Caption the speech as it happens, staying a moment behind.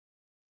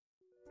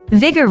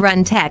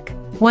Vigorun Tech,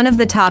 one of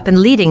the top and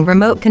leading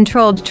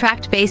remote-controlled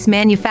tracked-based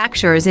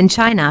manufacturers in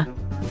China,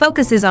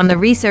 focuses on the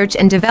research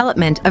and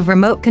development of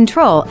remote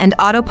control and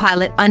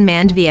autopilot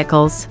unmanned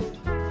vehicles.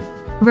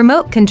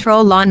 Remote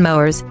control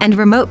lawnmowers and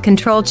remote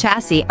control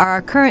chassis are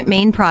our current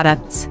main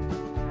products.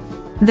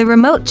 The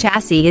remote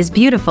chassis is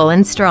beautiful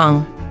and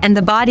strong, and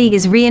the body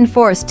is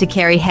reinforced to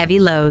carry heavy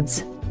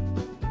loads.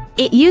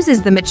 It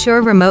uses the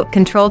mature remote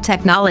control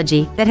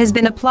technology that has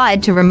been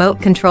applied to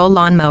remote control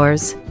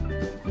lawnmowers.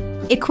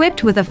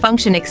 Equipped with a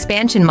function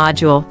expansion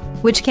module,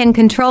 which can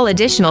control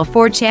additional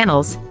 4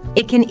 channels,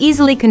 it can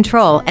easily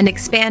control and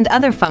expand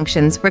other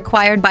functions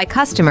required by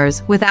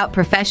customers without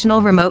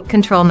professional remote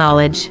control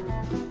knowledge.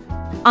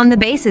 On the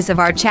basis of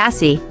our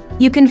chassis,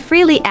 you can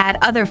freely add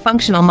other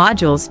functional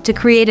modules to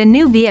create a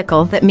new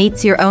vehicle that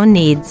meets your own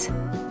needs.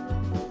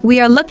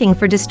 We are looking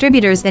for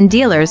distributors and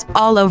dealers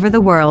all over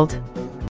the world.